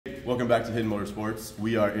welcome back to Hidden Motorsports.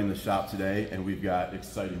 We are in the shop today and we've got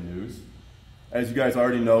exciting news. As you guys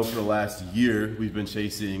already know, for the last year, we've been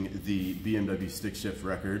chasing the BMW stick shift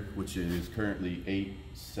record, which is currently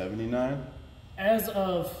 879. As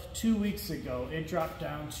of 2 weeks ago, it dropped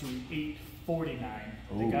down to 849.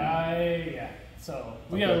 Ooh. The guy, yeah. So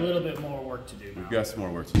we got a little bit more work to do now. We've got some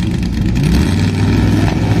more work to do.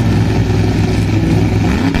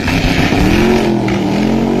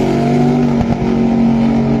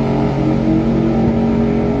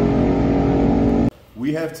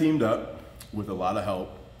 We have teamed up with a lot of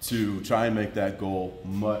help to try and make that goal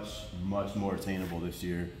much more attainable this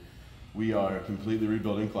year. We are completely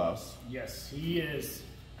rebuilding Klaus. Yes, he is.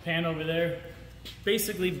 Pan over there,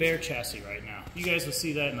 basically bare chassis right now. You guys will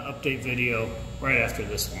see that in the update video right after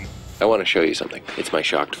this one. I want to show you something. It's my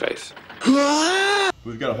shocked face.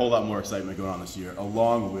 We've got a whole lot more excitement going on this year,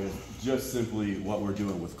 along with just simply what we're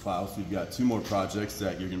doing with Klaus. We've got 2 more projects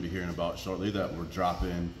that you're going to be hearing about shortly that we're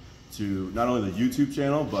dropping to not only the YouTube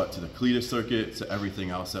channel, but to the Cletus circuit, to everything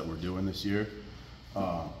else that we're doing this year.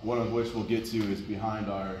 One of which we'll get to is behind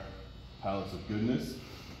our pallets of goodness.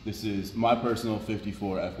 This is my personal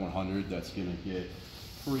 54 F100 that's gonna get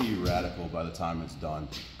pretty radical by the time it's done.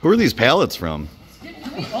 Who are these pallets from?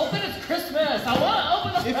 Open, it's Christmas. I want to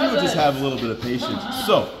open the If you would just have a little bit of patience.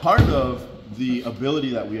 So part of the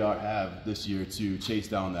ability that we have this year to chase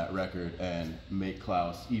down that record and make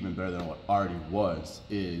Klaus even better than what already was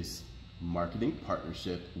is marketing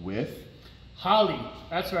partnership with Holley.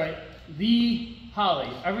 That's right, the Holley.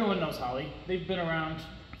 Everyone knows Holley. They've been around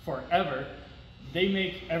forever. They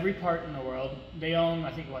make every part in the world. They own,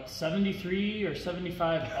 I think, what, 73 or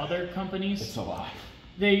 75 other companies. It's a lot.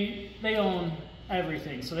 They own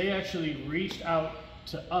everything. So they actually reached out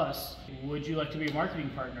to us. Would you like to be a marketing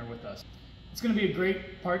partner with us? It's going to be a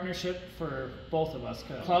great partnership for both of us.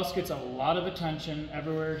 Klaus gets a lot of attention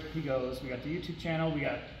everywhere he goes. We got the YouTube channel, we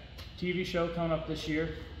got TV show coming up this year.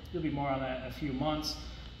 There'll be more on that in a few months.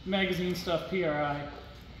 Magazine stuff, PRI,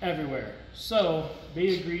 everywhere. So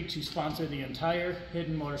they agreed to sponsor the entire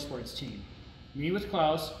Hidden Motorsports team. Me with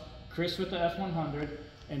Klaus, Chris with the F100,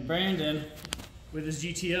 and Brandon with his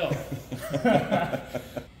GTO.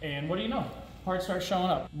 And what do you know? Parts start showing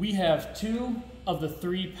up. We have 2 of the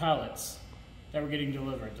 3 pallets that we're getting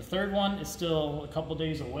delivered. The 3rd one is still a couple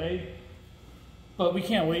days away, but we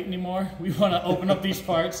can't wait anymore. We want to open up these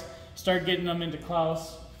parts, start getting them into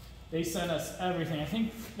Klaus. They sent us everything. I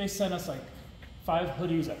think they sent us like 5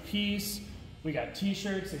 hoodies a piece. We got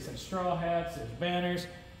t-shirts, they sent straw hats, there's banners,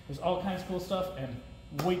 there's all kinds of cool stuff, and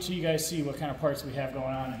wait till you guys see what kind of parts we have going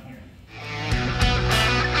on in here.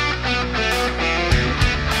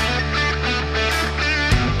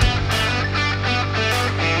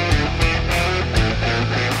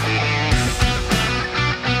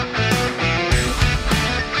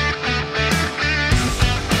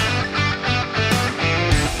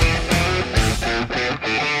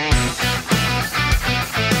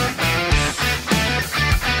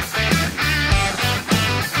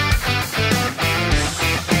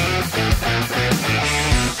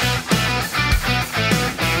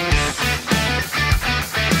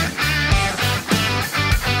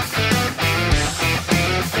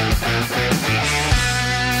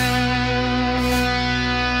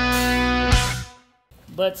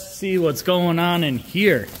 Let's see what's going on in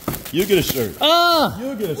here. You get a shirt. Ah!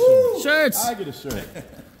 You get a shirt. Shirts! I get a shirt.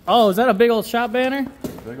 Oh, is that a big old shop banner?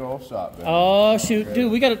 Big old shop banner. Oh shoot, okay.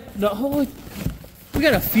 Dude, we got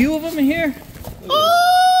a few of them in here.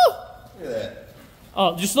 Oh! Look at that.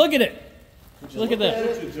 Oh, just look at it. Look at that.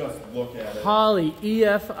 Would you just look at it? Holley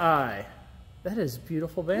EFI. That is a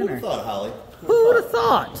beautiful banner. Who would have thought, Holly? Who would have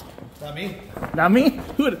thought? Not me. Not me?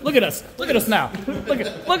 Look at us. Look at us now. Look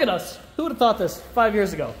at us. Who would have thought this 5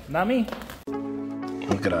 years ago? Not me.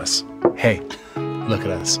 Look at us. Hey, look at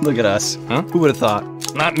us. Look at us. Huh? Who would have thought?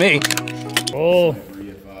 Not me. Oh,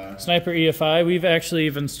 Sniper EFI. We've actually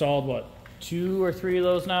installed, what, 2 or 3 of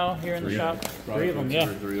those now here in the shop? 3 of them, yeah.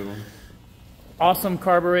 3 of them. Awesome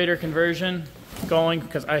carburetor conversion going,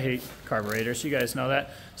 because I hate carburetors, you guys know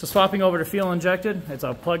that. So swapping over to fuel injected, it's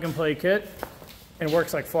a plug and play kit, and it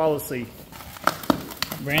works like flawlessly.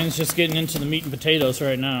 Brandon's just getting into the meat and potatoes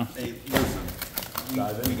right now. Hey, listen.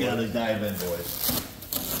 We gotta dive in, boys.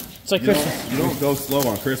 It's like Christmas. You don't go slow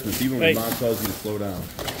on Christmas, even when Mom tells you to slow down.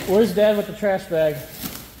 Where's Dad with the trash bag?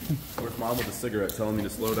 Where's Mom with the cigarette telling me to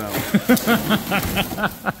slow down?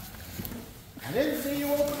 I didn't see you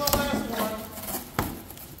open the last one.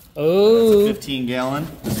 Oh. 15 gallon.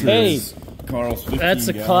 Hey. Carl's 15 That's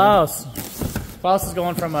a gallon. Klaus. Klaus is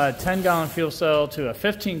going from a 10-gallon fuel cell to a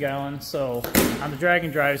 15-gallon, so on the drag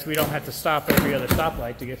and drives, we don't have to stop every other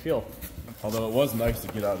stoplight to get fuel. Although it was nice to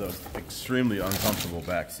get out of those extremely uncomfortable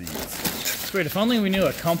back seats. It's great. If only we knew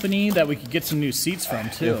a company that we could get some new seats from,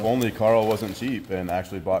 too. If only Carl wasn't cheap and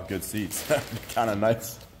actually bought good seats. Kind of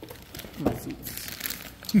nice.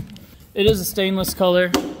 It is a stainless color.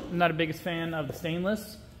 I'm not a biggest fan of the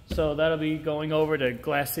stainless, so that'll be going over to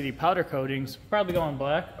Glass City powder coatings. Probably going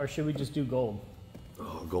black, or should we just do gold?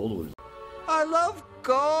 Oh, gold would. I love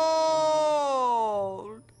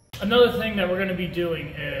gold. Another thing that we're going to be doing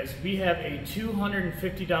is we have a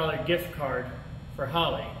 $250 gift card for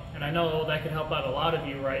Holley, and I know that could help out a lot of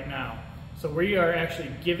you right now. So we are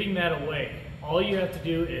actually giving that away. All you have to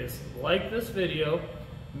do is like this video,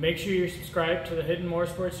 make sure you're subscribed to the Hidden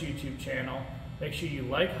Motorsports YouTube channel, make sure you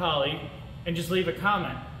like Holley, and just leave a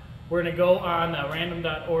comment. We're going to go on the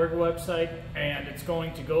random.org website, and it's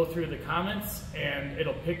going to go through the comments, and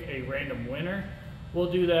it'll pick a random winner.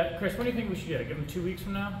 We'll do that. Chris, what do you think we should do? Give them 2 weeks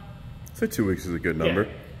from now? I'd say 2 weeks is a good number.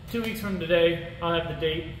 Yeah. 2 weeks from today, I'll have the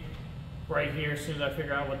date right here as soon as I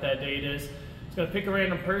figure out what that date is. It's going to pick a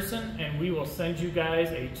random person, and we will send you guys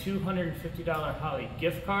a $250 Holley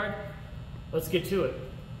gift card. Let's get to it.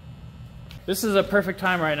 This is a perfect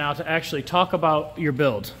time right now to actually talk about your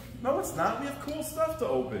build. No, it's not. We have cool stuff to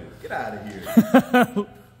open. Get out of here.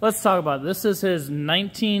 Let's talk about it. This is his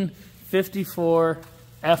 1954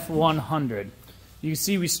 F100. You can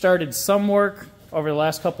see we started some work over the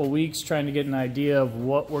last couple weeks trying to get an idea of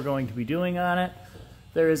what we're going to be doing on it.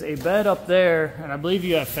 There is a bed up there, and I believe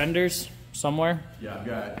you have fenders somewhere. Yeah, I've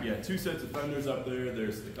got 2 sets of fenders up there.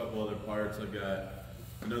 There's a couple other parts. I've got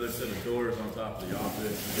another set of doors on top of the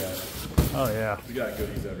office. We got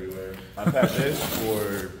goodies everywhere. I've had this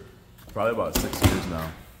for probably about 6 years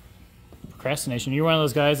now. Procrastination. You're one of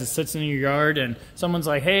those guys that sits in your yard and someone's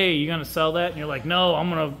like, hey, you gonna sell that? And you're like, no, I'm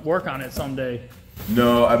gonna work on it someday.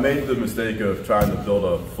 No, I made the mistake of trying to build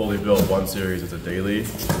a fully built 1 Series as a daily,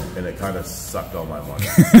 and it kind of sucked all my money.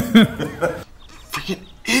 Freaking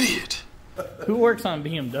idiot. Who works on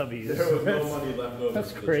BMWs? There was no money left over.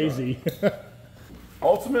 That's crazy.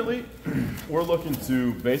 Ultimately, we're looking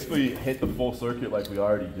to basically hit the full circuit like we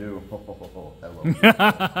already do. Hello. I'm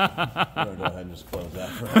gonna go ahead and just close that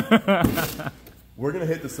for now. We're going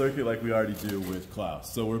to hit the circuit like we already do with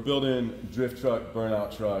Klaus. So we're building drift truck,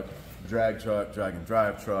 burnout truck, drag and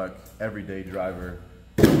drive truck, everyday driver.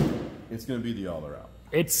 It's going to be the all-around.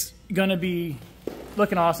 It's going to be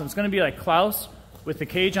looking awesome. It's going to be like Klaus with the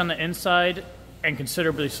cage on the inside and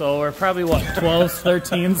considerably slower. Probably, what, 12s,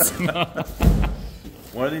 13s?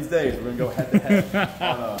 One of these days, we're going to go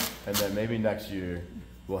head-to-head. And then maybe next year,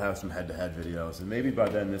 we'll have some head-to-head videos. And maybe by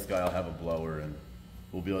then, this guy will have a blower, and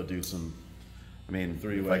we'll be able to do some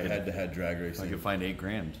 3-way head-to-head drag racing. I could find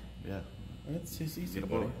 $8,000. Yeah. It's easy,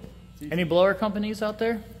 buddy. Any blower companies out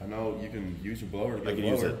there? I know you can use your blower to get I could a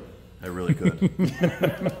blower. use it. I really could.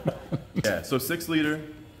 Yeah, so 6-liter,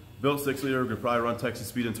 built 6-liter. We're going to probably run Texas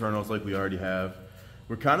Speed internals like we already have.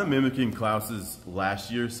 We're kind of mimicking Klaus's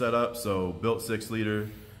last year's setup. So built 6-liter,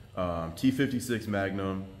 T56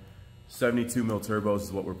 Magnum, 72 mil turbos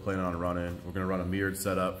is what we're planning on running. We're going to run a mirrored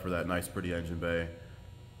setup for that nice, pretty engine bay.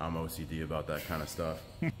 I'm OCD about that kind of stuff.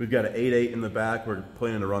 We've got an 8.8 in the back. We're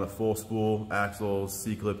planning to run a full spool, axles,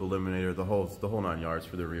 C-clip eliminator, the whole 9 yards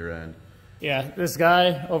for the rear end. Yeah, this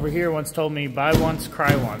guy over here once told me, buy once,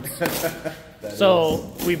 cry once.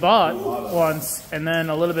 So we bought once, and then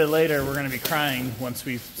a little bit later, we're going to be crying once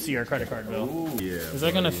we see our credit card bill. Ooh, yeah. Is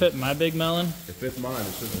that going to fit my big melon? It fits mine.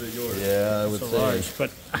 It should fit yours. Yeah, I would So say. large, but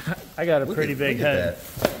I got a pretty big head.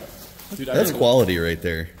 Dude, That's quality right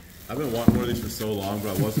there. I've been wanting one of these for so long,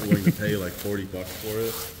 but I wasn't willing to pay like $40 for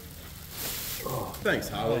it. Oh, thanks,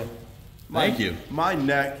 Holley. Thank you. My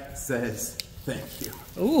neck says thank you.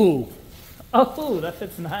 Ooh. Oh, that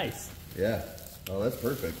fits nice. Yeah. Oh, that's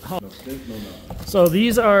perfect. So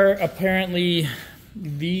these are apparently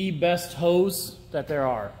the best hose that there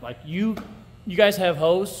are. Like you guys have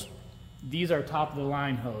hose. These are top of the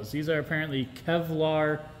line hose. These are apparently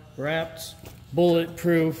Kevlar wrapped,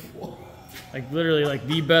 bulletproof. Like literally like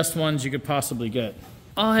the best ones you could possibly get.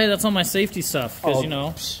 Oh, hey, that's all my safety stuff. Because, you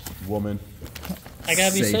know, Woman. I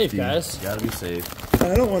gotta be safe, guys. Gotta be safe.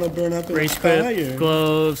 I don't want to burn up the Race equip,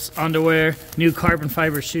 gloves, underwear, new carbon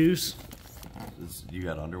fiber shoes. You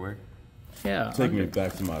got underwear? Yeah. Take me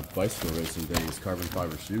back to my bicycle racing days, carbon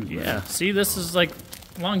fiber shoes. Man. Yeah. See, this is like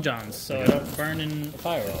long johns, so I don't burn in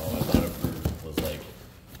fire. Oh, I thought it was like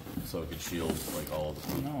so it could shield like all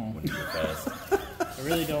of the No. when you go fast. I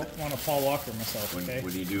really don't want to Paul Walker myself, okay?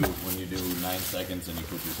 When you do 9 seconds and you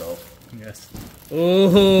poop yourself. Yes.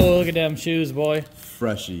 Oh, look at them shoes, boy.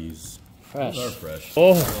 Freshies. Fresh. Those are fresh.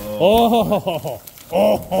 Oh, oh, oh,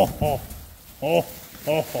 oh, oh, oh,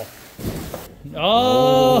 oh, oh.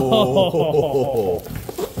 Oh!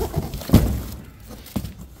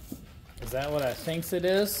 Is that what I think it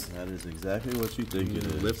is? That is exactly what you think it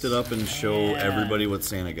is. Lift it up and show everybody what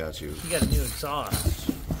Santa got you. You got a new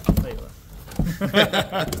exhaust. I'll tell you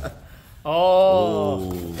what.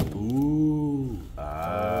 Oh. Ooh.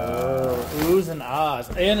 Oohs and ahs.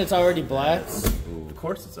 And it's already black. Ooh. Of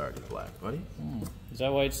course it's already black, buddy. Is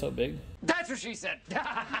that why it's so big? That's what she said.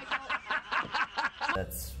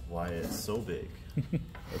 That's why it's so big.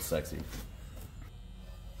 That's sexy.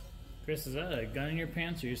 Chris, is that a gun in your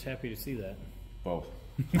pants or are you just happy to see that? Both.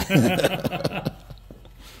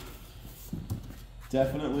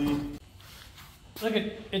 Definitely. Look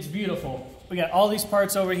at, it's beautiful. We got all these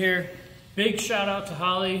parts over here. Big shout out to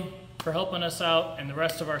Holley for helping us out and the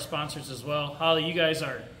rest of our sponsors as well. Holley, you guys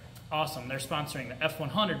are awesome. They're sponsoring the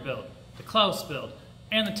F100 build, the Klaus build,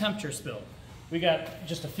 and the Temptress build. We got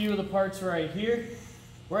just a few of the parts right here.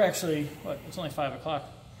 We're actually, it's only 5 o'clock.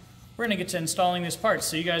 We're gonna get to installing these parts.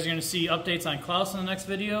 So you guys are gonna see updates on Klaus in the next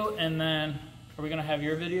video, and then are we gonna have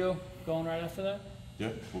your video going right after that?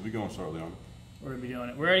 Yeah, we'll be going shortly on it. We're gonna be doing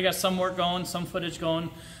it. We already got some work going, some footage going,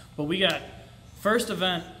 but we got, first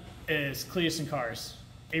event is Cleus and Cars,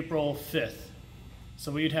 April 5th.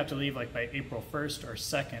 So we'd have to leave like by April 1st or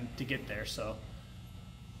 2nd to get there, so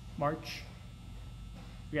March.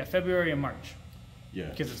 We got February and March. Yeah.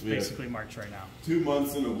 Because it's basically March right now. 2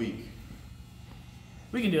 months in a week.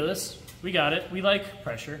 We can do this. We got it. We like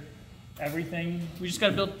pressure. Everything. We just got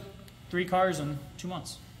to build 3 cars in 2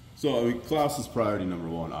 months. So, I mean, Klaus is priority number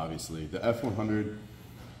 1, obviously. The F100,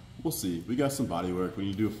 we'll see. We got some body work. We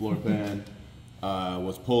need to do a floor pan.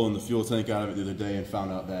 Was pulling the fuel tank out of it the other day and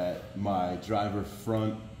found out that my driver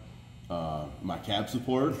front, my cab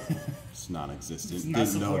support, it's non-existent.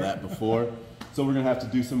 Didn't know that before. So we're gonna have to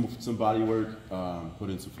do some body work, put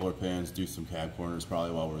in some floor pans, do some cab corners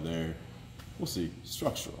probably while we're there. We'll see.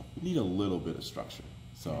 Structural. We need a little bit of structure.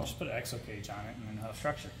 So Just put an exo cage on it and then have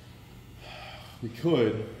structure. we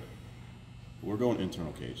could. We're going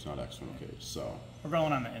internal cage, not external cage. So We're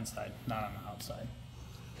going on the inside, not on the outside.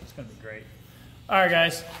 It's gonna be great. All right,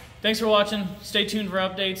 guys. Thanks for watching. Stay tuned for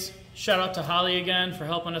updates. Shout out to Holley again for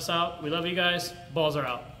helping us out. We love you guys. Balls are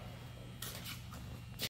out.